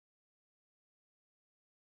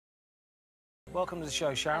Welcome to the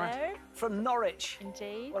show, Sharon. Hello. From Norwich.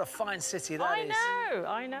 Indeed. What a fine city that is.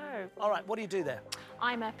 I know. All right, what do you do there?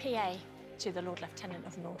 I'm a PA to the Lord Lieutenant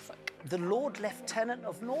of Norfolk. The Lord Lieutenant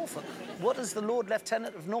of Norfolk. What does the Lord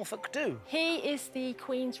Lieutenant of Norfolk do? He is the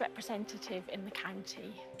Queen's representative in the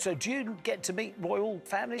county. So do you get to meet royal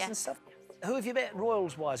families Yes. and stuff? Who have you met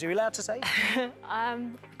royals-wise? Are you allowed to say? The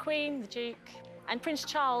Queen, the Duke, and Prince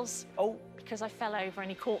Charles. Oh. Because I fell over and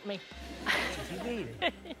he caught me. Did you really?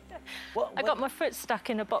 I got my foot stuck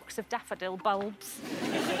in a box of daffodil bulbs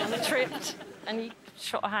and I tripped and he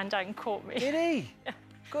shot a hand out and caught me. Did he?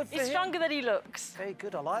 Good for He's him. stronger than he looks. Very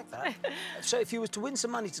good, I like that. So if you was to win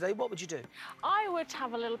some money today, what would you do? I would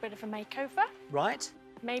have a little bit of a makeover. Right.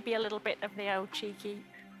 Maybe a little bit of the old cheeky.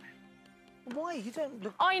 Why? You don't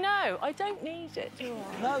look... I know, I don't need it, do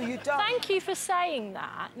I? No, you don't. Thank you for saying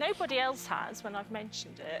that. Nobody else has when I've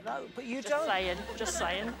mentioned it. No, but you Just don't. saying, just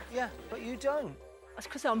saying. Yeah, but you don't. That's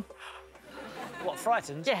because I'm... What,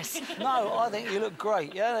 frightened? Yes. No, I think you look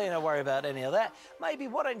great. You don't need to worry about any of that. Maybe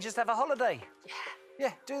why don't you just have a holiday? Yeah.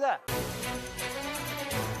 Yeah, do that.